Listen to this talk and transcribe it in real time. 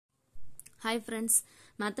Hi friends,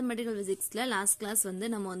 mathematical physics last class வந்து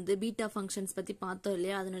நம்ம வந்து beta functions பத்தி பார்த்தோம்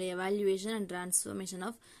இல்லையா அதனுடைய evaluation and transformation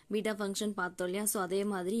of beta function பார்த்தோம் இல்லையா so அதே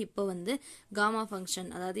மாதிரி இப்போ வந்து gamma function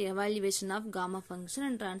அதாவது evaluation of gamma function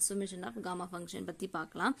and transformation of gamma function பத்தி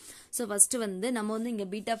பார்க்கலாம் so first வந்து நம்ம வந்து இங்க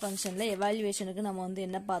beta functionல evaluationக்கு நம்ம வந்து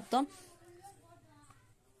என்ன பார்த்தோம்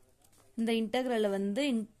இந்த integral வந்து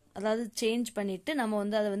அதாவது சேஞ்ச் பண்ணிட்டு நம்ம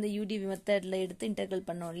வந்து அதை வந்து UDV மெத்தட்ல எடுத்து இன்டெகிரல்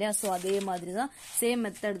பண்ணோம் இல்லையா சோ அதே மாதிரி தான் சேம்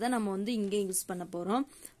மெத்தட் தான் நம்ம வந்து இங்க யூஸ் பண்ண போறோம்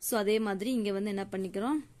சோ அதே மாதிரி இங்க வந்து என்ன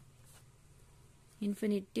பண்ணிக்கிறோம்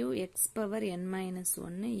infinitive x power n minus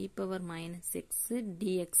 1 e power minus x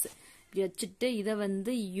dx இப்படி வச்சிட்டு இத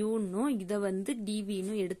வந்து u னோ இத வந்து dv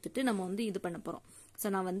னோ எடுத்துட்டு நம்ம வந்து இது பண்ண போறோம்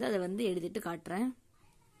சோ நான் வந்து அதை வந்து எழுதிட்டு காட்றேன்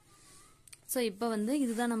சோ இப்போ வந்து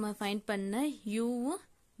இதுதான் நம்ம ஃபைண்ட் பண்ண u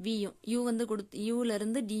v u வந்து கொடுத்து u ல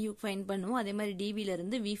இருந்து du ஃபைண்ட் பண்ணுவோம் அதே மாதிரி dv ல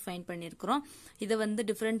இருந்து v ஃபைண்ட் பண்ணியிருக்கோம் இத வந்து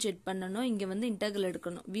டிஃபரன்ஷியேட் பண்ணனும் இங்க வந்து இன்டெகிரல்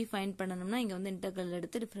எடுக்கணும் v ஃபைண்ட் பண்ணனும்னா இங்க வந்து இன்டெகிரல்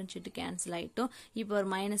எடுத்து டிஃபரன்ஷியேட் கேன்சல் ஆயிடும் இப்போ ஒரு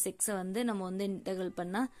 -x வந்து நம்ம வந்து இன்டெகிரல்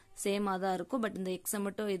பண்ணா சேமா தான் இருக்கும் பட் இந்த x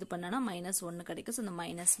மட்டும் இது பண்ணனா -1 கிடைக்கும் சோ இந்த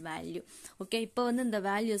மைனஸ் வேல்யூ ஓகே இப்போ வந்து இந்த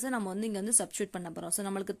வேல்யூஸை நம்ம வந்து இங்க வந்து சப்ஸ்டிட்யூட் பண்ண போறோம் சோ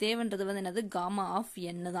நமக்கு தேவைன்றது வந்து என்னது gamma of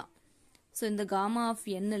n தான் சோ இந்த gamma of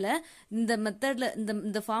n ல இந்த மெத்தட்ல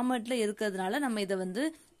இந்த ஃபார்மட்ல இருக்கிறதுனால நம்ம இத வந்து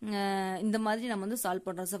இந்த மாதிரி நம்ம வந்து சால்வ்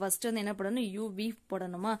பண்றோம் சோ ஃபர்ஸ்ட் வந்து என்ன பண்ணனும் u v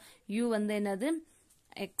போடணுமா u வந்து என்னது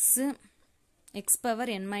x power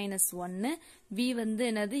n minus 1 v வந்து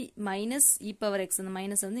என்னது minus e power x அந்த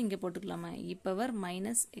மைனஸ் வந்து இங்க போட்டுக்கலாமா e power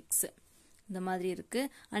minus x இந்த மாதிரி இருக்கு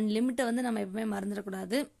and லிமிட் வந்து நம்ம எப்பவுமே மறந்துட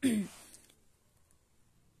கூடாது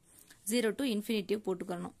 0 to infinity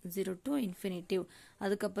போட்டுக்கணும் 0 to infinity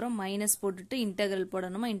அதுக்கு அப்புறம் மைனஸ் போட்டுட்டு இன்டெகிரல்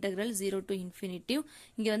போடணுமா இன்டெகிரல் 0 to infinity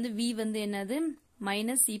இங்க வந்து v வந்து என்னது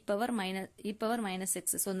minus e power minus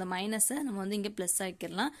x so இந்த மைனஸ் நம்ம வந்து இங்க பிளஸ்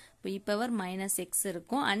ஆக்கிரலாம் இப்போ e power minus x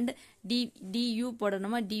இருக்கும் and du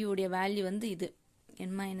போடணுமா du உடைய வேல்யூ வந்து இது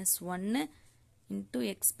n minus 1 into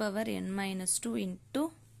x power n minus 2 into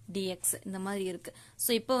dx இந்த மாதிரி இருக்கு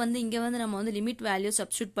சோ இப்போ வந்து இங்க வந்து நம்ம வந்து லிமிட் வேல்யூ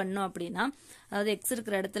சப்ஸ்டிட்யூட் பண்ணோம் அப்படினா அதாவது x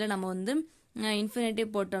இருக்கிற இடத்துல நம்ம வந்து இன்ஃபினிட்டி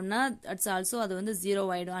போட்டோம்னா இட்ஸ் ஆல்சோ அது வந்து 0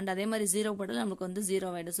 ஆயிடும் and அதே மாதிரி 0 போட்டாலும் நமக்கு வந்து 0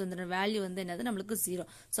 ஆயிடும் சோ இந்த வேல்யூ வந்து என்னது நமக்கு 0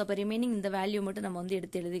 சோ அப்ப ரிமைனிங் இந்த வேல்யூ மட்டும் நம்ம வந்து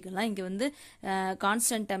எடுத்து எழுதிக்கலாம் இங்க வந்து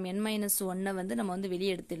கான்ஸ்டன்ட் டேர்ம் n-1 வந்து நம்ம வந்து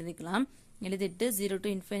வெளிய எடுத்து எழுதிக்கலாம் எழுதிட்டு 0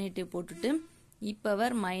 to infinity போட்டுட்டு e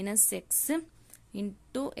power minus x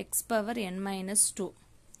into x power n minus 2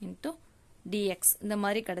 into dx இந்த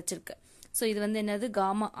மாதிரி கிடைச்சிருக்கு சோ இது வந்து என்னது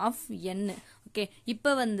gamma of n ஓகே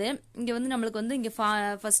இப்போ வந்து இங்க வந்து நமக்கு வந்து இங்க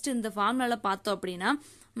ஃபர்ஸ்ட் இந்த ஃபார்முலால பார்த்தோம் அப்படினா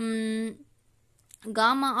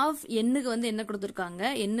gamma of n க்கு வந்து என்ன கொடுத்திருக்காங்க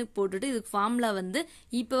n போட்டுட்டு இதுக்கு ஃபார்முலா வந்து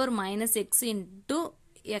e power minus x into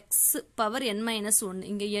x power n minus 1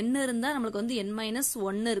 இங்க n இருந்தா நமக்கு வந்து n minus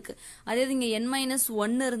 1 இருக்கு அதே இங்க n minus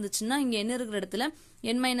 1 இருந்துச்சுன்னா இங்க n இருக்கிற இடத்துல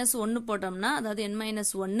n minus 1 போட்டோம்னா அதாவது n minus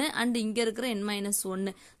 1 and இங்க இருக்கிற n minus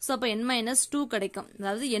 1 சோ அப்ப n minus 2 கிடைக்கும்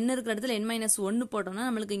அதாவது n இருக்கிற இடத்துல n minus 1 போட்டோம்னா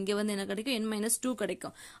நமக்கு இங்க வந்து என்ன கிடைக்கும் n minus 2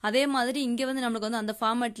 கிடைக்கும் அதே மாதிரி இங்க வந்து நமக்கு வந்து அந்த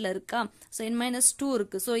ஃபார்மட்ல இருக்கா சோ n minus 2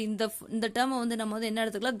 இருக்கு சோ இந்த டேர்ம் வந்து நம்ம வந்து என்ன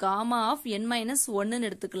எடுத்துக்கலாம் gamma of n minus 1 ன்னு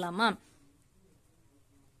எடுத்துக்கலாமா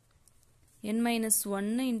n minus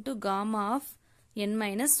 1 into gamma of n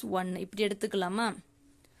minus 1 இப்படி எடுத்துக்கலாமா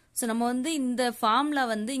சோ நம்ம வந்து இந்த ஃபார்முலா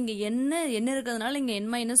வந்து இங்க என்ன இருக்கிறதுனால இங்க n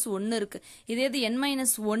minus 1 இருக்கு இதே இது n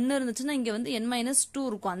minus 1 இருந்துச்சுன்னா இங்க வந்து n minus 2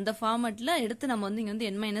 இருக்கும் அந்த ஃபார்மட்ல எடுத்து நம்ம வந்து இங்க வந்து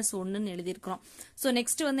n minus 1 ன்னு எழுதி இருக்கோம் சோ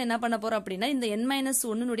நெக்ஸ்ட் வந்து என்ன பண்ண போறோம் அப்படினா இந்த n minus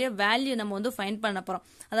 1 உடைய வேல்யூ நம்ம வந்து ஃபைண்ட் பண்ண போறோம்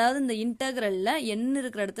அதாவது இந்த இன்டெகிரல்ல n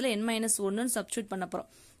இருக்கிற இடத்துல n minus 1 ன்னு சப்ஸ்டிட்யூட் பண்ண போறோம்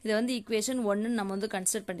இது வந்து ஈக்குவேஷன் 1 ன்னு நம்ம வந்து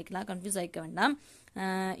கன்சிடர் பண்ணிக்கலாம் கன்ஃபியூஸ் ஆயிக்க வேண்டாம்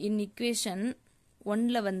in equation 1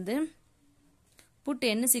 ல வந்து put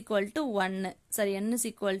n is equal to 1 sorry n is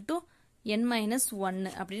equal to n minus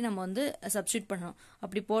 1 அப்படி நம்ம வந்து சப்ஸ்டிட்யூட் பண்ணனும்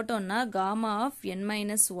அப்படி போட்டோம்னா gamma of n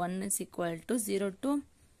minus 1 is equal to 0 to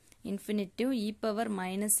infinity e power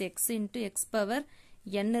minus x into x power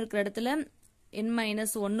n இருக்கிற இடத்துல n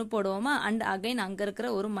minus 1 போடுவோமா and again அங்க இருக்கிற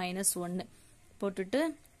ஒரு minus 1 போட்டுட்டு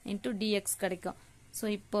into dx கிடைக்கும் சோ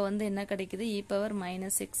இப்போ வந்து என்ன கிடைக்குது e power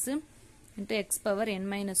minus x into x power n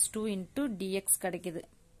minus 2 into dx கிடைக்குது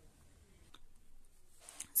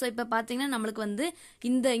சோ இப்ப பாத்தீங்கன்னா நமக்கு வந்து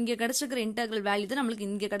இங்க கிடைச்சிருக்கிற இன்டெகிரல் வேல்யூ தான் நமக்கு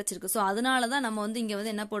இங்க கிடைச்சிருக்கு சோ அதனால தான் நம்ம வந்து இங்க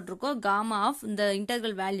வந்து என்ன போட்டுருக்கோம் gamma of இந்த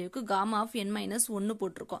integral வேல்யூக்கு gamma of n minus 1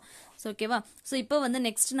 போட்டுருக்கோம் சோ ஓகேவா சோ இப்போ வந்து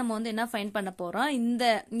நெக்ஸ்ட் நம்ம வந்து என்ன ஃபைண்ட் பண்ண போறோம்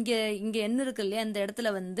இங்க n இருக்கு இல்லையா இந்த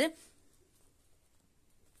இடத்துல வந்து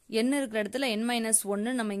n இருக்கிற இடத்துல n minus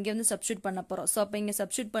 1 நம்ம இங்க வந்து சப்ஸ்டிட்யூட் பண்ண போறோம் சோ அப்ப இங்க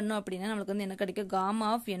சப்ஸ்டிட்யூட் பண்ணோம் அப்படினா நமக்கு வந்து என்ன கிடைக்கும் gamma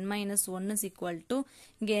of n minus 1 is equal to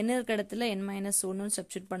இங்க n இருக்கிற இடத்துல n minus 1 ன்னு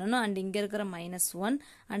சப்ஸ்டிட்யூட் பண்ணனும் and இங்க இருக்கிற -1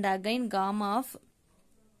 and again gamma of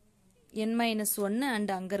n minus 1 and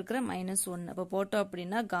அங்க இருக்கிற minus 1. அப்ப போட்டோம்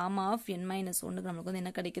அப்படின்னா gamma of n minus 1 நமக்கு வந்து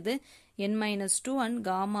என்ன கிடைக்குது n minus 2 and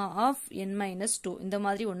gamma of n minus 2 இந்த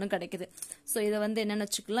மாதிரி ஒன்று கிடைக்குது. ஸோ இதை வந்து என்னன்னு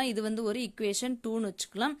வச்சுக்கலாம், இது வந்து ஒரு equation 2ன்னு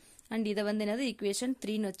வச்சுக்கலாம் அண்ட் இதை வந்து என்னது equation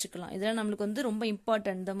 3ன்னு வச்சுக்கலாம். இதெல்லாம் நம்மளுக்கு வந்து ரொம்ப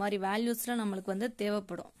இம்பார்ட்டன்ட், இந்த மாதிரி வேல்யூஸ்லாம் நம்மளுக்கு வந்து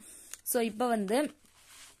தேவைப்படும். ஸோ இப்போ வந்து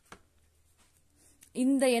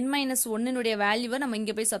இந்த n minus 1னுடைய வேல்யூவை நம்ம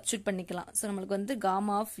இங்கே போய் சப்ஸ்டியூட் பண்ணிக்கலாம். ஸோ நம்மளுக்கு வந்து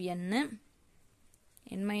gamma of n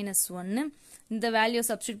minus 1 இந்த வேல்யூ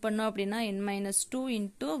சப்ஸ்டியூட் பண்ணோம் அப்படின்னா n minus 2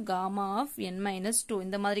 into gamma of n minus 2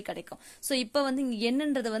 இந்த மாதிரி கிடைக்கும். ஸோ இப்போ வந்து இங்கே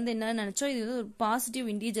என்னன்றது வந்து என்ன நினைச்சோம், இது ஒரு பாசிட்டிவ்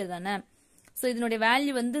இன்டீஜர் தானே. ஸோ இதனுடைய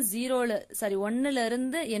வேல்யூ வந்து 1ல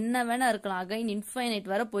இருந்து என்ன வேணா இருக்கலாம், அகைன்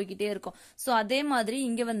இன்ஃபைனைட் வர போய்கிட்டே இருக்கும். ஸோ அதே மாதிரி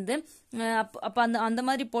இங்கே வந்து அப்போ அந்த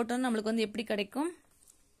மாதிரி போட்டோம்னா நம்மளுக்கு வந்து எப்படி கிடைக்கும்,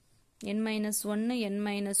 n minus 1 n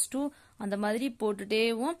minus 2 அந்த மாதிரி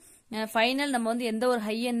போட்டுட்டேவும் ஃபைனல் நம்ம வந்து எந்த ஒரு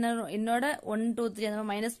ஹை என்னோட 1 2 3 அந்த மாதிரி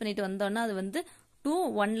மைனஸ் பண்ணிட்டு வந்தோம்னா அது வந்து 2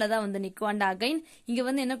 1ல தான் வந்து நிற்கும். அண்ட் அகைன் இங்க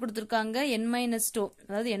வந்து என்ன கொடுத்துருக்காங்க n minus 2,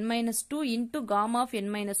 அதாவது n minus 2 into gamma of n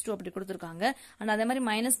minus 2 அப்படி கொடுத்துருக்காங்க. அண்ட் அதே மாதிரி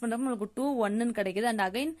மைனஸ் பண்றப்ப நமக்கு 2 1ன்னு கிடைக்குது. அண்ட்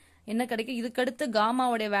அகைன் என்ன கிடைக்கும், இதுக்கு அடுத்து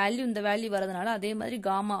காமாவோட வேல்யூ இந்த வேல்யூ வரதுனால அதே மாதிரி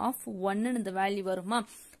gamma of 1ன்னு இந்த வேல்யூ வருமா.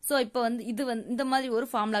 ஸோ இப்போ வந்து இது வந்து இந்த மாதிரி ஒரு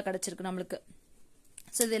ஃபார்முலா கிடைச்சிருக்கு நம்மளுக்கு.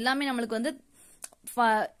 ஸோ இது எல்லாமே நம்மளுக்கு வந்து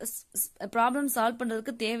ப்ராப்ளம் சால்வ்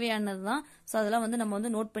பண்றதுக்கு தேவையானது தான். ஸோ அதெல்லாம் வந்து நம்ம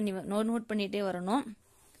வந்து நோட் பண்ணிட்டே வரணும்.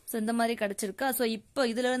 ஸோ இந்த மாதிரி கிடைச்சிருக்கா. ஸோ இப்போ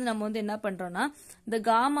இதுல இருந்து நம்ம வந்து என்ன பண்றோம்னா இந்த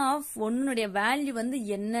காமா ஆஃப் 1னுடைய வேல்யூ வந்து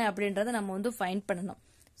என்ன அப்படின்றத நம்ம வந்து ஃபைண்ட் பண்ணணும்.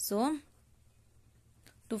 So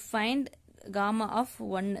to find gamma of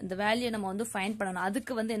 1 இந்த வேல்யூ நம்ம வந்து ஃபைண்ட் பண்ணணும்.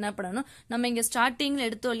 அதுக்கு வந்து என்ன பண்ணணும், நம்ம இங்க ஸ்டார்டிங்ல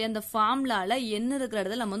எடுத்தோம் இல்லையா அந்த ஃபார்முலால என்ன இருக்கிற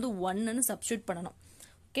இடத்துல நம்ம வந்து 1ன்னு சப்ஸ்டியூட் பண்ணணும்.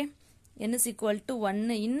 Okay, n is equal to 1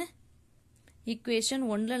 in equation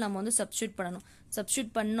 1ல நம்ம வந்து சப்ஸ்டியூட் பண்ணணும். சப்ஸ்டியூட்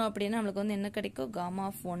பண்ணோம் அப்படின்னா நம்மளுக்கு வந்து என்ன கிடைக்கும், gamma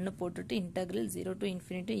of 1 போட்டுட்டு integral 0 to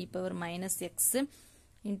infinity e power minus x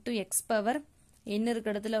into x power n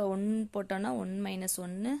இருக்கிற இடத்துல 1 போட்டோம்னா 1 minus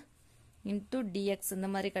 1 into dx இந்த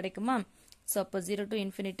மாதிரி கிடைக்குமா. ஸோ அப்போ 0 to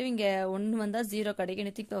infinity இங்க 1 வந்தா 0 கிடைக்கும்,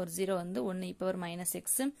 anything power 0 வந்து 1 e power minus x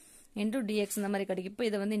into dx இந்த மாதிரி கிடைக்கும். இப்போ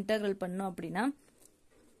இதை வந்து இன்டெகிரல் பண்ணோம் அப்படின்னா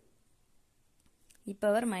e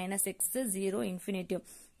power minus x 0 infinity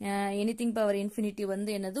anything power infinity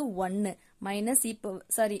வந்து என்னது 1 minus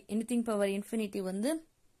anything power infinity வந்து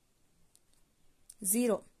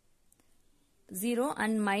 0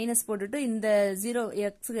 and minus போட்டுட்டு இந்த 0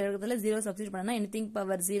 x இடத்துல 0 சப்ஸ்டிட்யூட் பண்ணா anything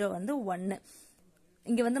power 0 வந்து 1.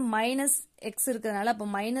 இங்க வந்து minus x இருக்கிறதுனால அப்ப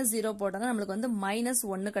minus 0 போட்டா நம்மளுக்கு வந்து minus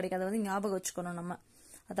 1 கிடைக்கும். அதை வந்து ஞாபகம் வச்சுக்கணும் நம்ம.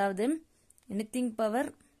 அதாவது anything power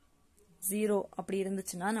 0 அப்படி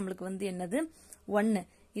இருந்துச்சுன்னா நம்மளுக்கு வந்து என்னது 1.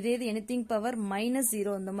 இதே இது anything power minus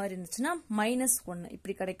 0 இந்த மாதிரி இருந்துச்சுன்னா minus 1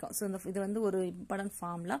 இப்படி கிடைக்கும். ஸோ இது வந்து ஒரு இம்பார்ட்டன்ட்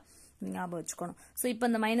ஃபார்முலா ஞாபகம் வச்சுக்கணும். ஸோ இப்போ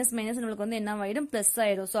இந்த மைனஸ் நம்மளுக்கு வந்து என்ன ஆயிடும், பிளஸ்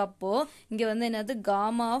ஆயிடும். ஸோ அப்போ இங்க வந்து என்னது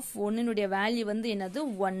gamma of 1னுடைய வேல்யூ வந்து என்னது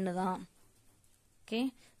 1 தான். ஓகே,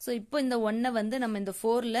 ஸோ இப்போ இந்த 1 வந்து நம்ம இந்த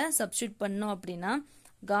 4ல சப்ஸ்டிட்யூட் பண்ணோம் அப்படின்னா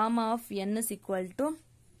gamma of n is equal to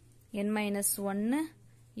n minus 1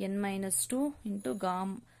 n minus 2 into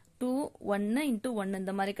gamma 2 1 into 1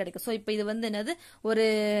 இந்த மாதிரி கிடைக்கும். ஸோ இப்போ இது வந்து என்னது ஒரு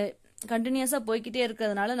கண்டினியூஸா போய்கிட்டே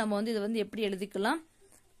இருக்கிறதுனால நம்ம வந்து இது வந்து எப்படி எழுதிக்கலாம்,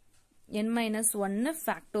 n minus 1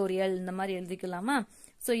 ஃபேக்டோரியல் இந்த மாதிரி எழுதிக்கலாமா.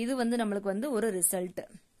 ஸோ இது வந்து நம்மளுக்கு வந்து ஒரு ரிசல்ட்.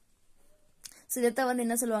 ஸோ இதை வந்து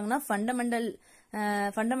என்ன சொல்லுவாங்கன்னா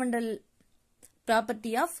fundamental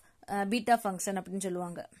property of beta function அப்படின்னு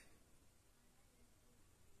சொல்லுவாங்க.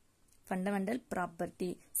 Fundamental property.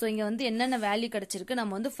 ஸோ இங்க வந்து என்னென்ன வேல்யூ கிடைச்சிருக்கு,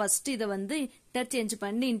 நம்ம வந்து ஃபர்ஸ்ட் இதை வந்து இன்டர்சேஞ்ச்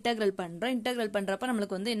பண்ணி இன்டெகிரல் பண்றோம். இன்டெகிரல் பண்றப்ப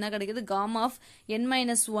நம்மளுக்கு வந்து என்ன கிடைக்குது, gamma of n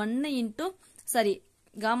minus 1 into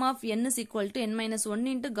gamma of n is equal to n minus 1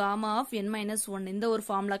 into gamma of n minus 1 இந்த ஒரு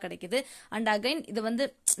ஃபார்முலா கிடைக்குது. அண்ட் அகைன் இது வந்து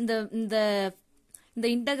இந்த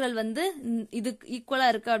இன்டெகிரல் வந்து இது ஈக்குவலா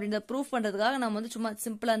இருக்கு அப்படின்றத ப்ரூஃப் பண்றதுக்காக நம்ம வந்து சும்மா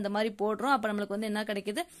சிம்பிளா இந்த மாதிரி போடுறோம். அப்ப நம்மளுக்கு வந்து என்ன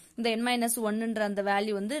கிடைக்குது, இந்த n minus 1ன்ற அந்த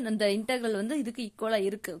வேல்யூ வந்து இந்த இன்டெகிரல் வந்து இதுக்கு ஈக்குவலா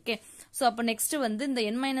இருக்கு. ஓகே, சோ அப்ப நெக்ஸ்ட் வந்து இந்த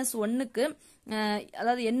n minus 1க்கு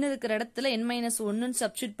அதாவது n இருக்கிற இடத்துல n minus 1ன்னு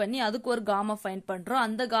சப்ஸ்டிட்யூட் பண்ணி அதுக்கு ஒரு காமா ஃபைண்ட் பண்றோம்.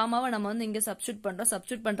 அந்த காமாவை நம்ம வந்து இங்க சப்ஸ்டிட்யூட் பண்றோம்.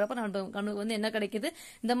 சப்ஸ்டிட்யூட் பண்றப்ப நமக்கு வந்து என்ன கிடைக்குது,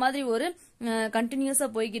 இந்த மாதிரி ஒரு கண்டினியூஸா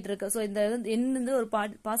போய்கிட்டு இருக்கு. சோ இந்த n வந்து ஒரு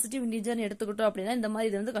பாசிட்டிவ் இன்டிஜர் எடுத்துக்கிட்டோம் அப்படின்னா இந்த மாதிரி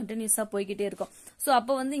இது வந்து கண்டினியூஸா போய்கிட்டே இருக்கும். சோ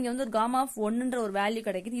அப்ப வந்து இங்க வந்து ஒரு காமா ஆஃப் 1ன்ற ஒரு வேல்யூ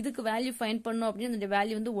கிடைக்குது. இதுக்கு வேல்யூ ஃபைண்ட் பண்ணோம் அப்படின்னா இந்த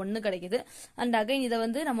வேல்யூ வந்து 1 கிடைக்குது. அண்ட் அகைன் இதை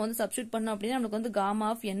வந்து நம்ம வந்து சப்ஸ்டிட்யூட் பண்ணோம் அப்படின்னா நமக்கு வந்து gamma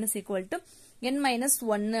of n is equal to n minus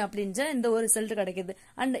 1 அப்படின்ற இந்த ஒரு ரிசல்ட் கிடைக்குது.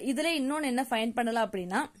 அண்ட் இதுல இன்னொன்னு என்ன ஃபைண்ட் பண்ணலாம்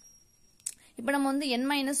அப்படின்னா, இப்ப நம்ம வந்து n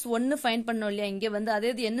minus 1 ஃபைண்ட் பண்ணோம் இல்லையா, இங்க வந்து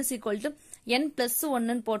அதே n is equal to n plus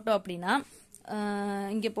 1ன்னு போட்டோம் அப்படின்னா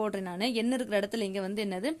இங்க போடுறேன் நான் n இருக்கிற இடத்துல இங்க வந்து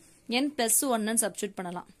என்னது n plus 1ன்னு சப்ஸ்டிட்யூட்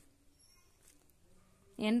பண்ணலாம்.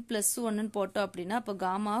 n plus 1 போட்டோம் அப்படின்னா அப்போ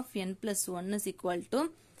gamma of n plus 1 is equal to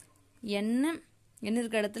n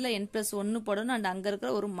இருக்கிற இடத்துல n plus 1 போடணும் அண்ட் அங்க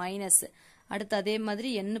இருக்கிற ஒரு மைனஸ். அடுத்து அதே மாதிரி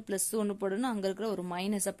n plus 1 போடணும் அங்க இருக்கிற ஒரு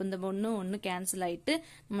மைனஸ். அப்போ இந்த ஒன்று கேன்சல் ஆயிட்டு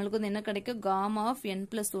நம்மளுக்கு வந்து என்ன கிடைக்கும், gamma of n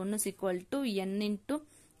plus 1 is equal to n into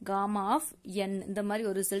gamma of n. இந்த மாதிரி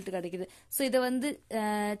ஒரு ரிசல்ட் கிடைக்குது. ஸோ இதை வந்து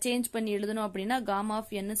சேஞ்ச் பண்ணி எழுதணும் அப்படின்னா gamma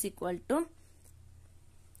of n is equal to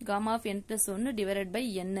gamma of n plus 1 divided by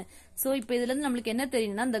n. So இப்போ இதுல இருந்து நம்மளுக்கு என்ன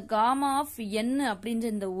தெரியும்னா இந்த gamma of n அப்படின்ற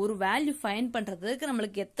இந்த ஒரு வேல்யூ ஃபைண்ட் பண்றதுக்கு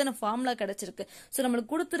நம்மளுக்கு எத்தனை ஃபார்முலா கிடைச்சிருக்கு. சோ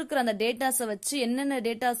நம்மளுக்கு கொடுத்திருக்கிற அந்த டேட்டாஸை வச்சு என்னென்ன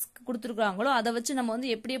டேட்டாஸ் கொடுத்திருக்காங்களோ அதை வச்சு நம்ம வந்து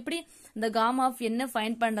எப்படி இந்த gamma of n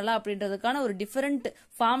ஃபைண்ட் பண்ணலாம் அப்படின்றதுக்கான ஒரு டிஃபரெண்ட்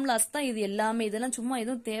ஃபார்முலாஸ் தான் இது எல்லாமே. இதெல்லாம் சும்மா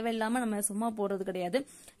எதுவும் தேவையில்லாம நம்ம சும்மா போடுறது கிடையாது.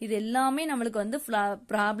 இது எல்லாமே நம்மளுக்கு வந்து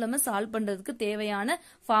ப்ராப்ளமை சால்வ் பண்றதுக்கு தேவையான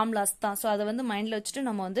ஃபார்முலாஸ் தான். சோ அதை வந்து மைண்ட்ல வச்சுட்டு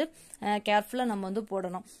நம்ம வந்து கேர்ஃபுல்லா நம்ம வந்து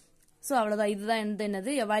போடணும். சோ அவ்வளவுதான். இதுதான்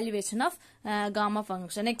என்னது evaluation of gamma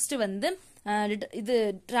function. Next வந்து இது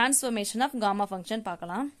டிரான்ஸ்ஃபர்மேஷன் ஆஃப் காமா ஃபங்க்ஷன்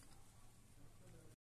பார்க்கலாம்.